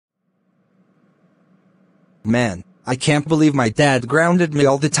Man, I can't believe my dad grounded me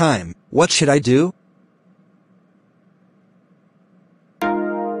all the time. What should I do?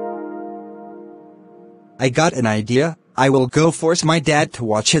 I got an idea. I will go force my dad to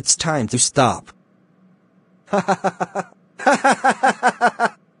watch It's Time to Stop.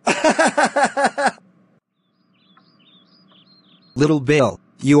 Little Bill,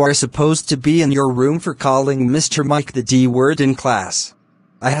 you are supposed to be in your room for calling Mr. Mike the D word in class.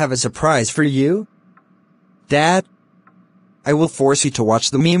 I have a surprise for you. Dad, I will force you to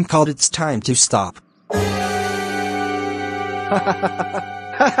watch the meme called It's Time to Stop.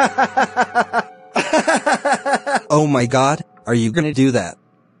 Oh my god, are you gonna do that?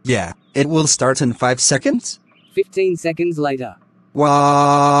 Yeah, it will start in 5 seconds? 15 seconds later. Wah.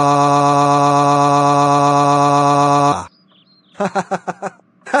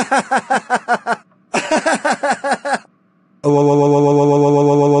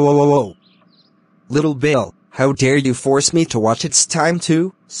 Oh. Little Bill, how dare you force me to watch It's Time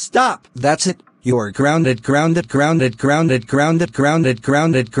to Stop? That's it. You are grounded for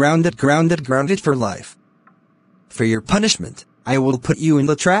life. For your punishment, I will put you in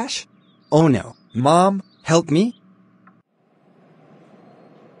the trash. Oh no, Mom, help me.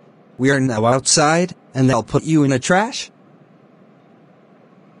 We are now outside, and I'll put you in a trash.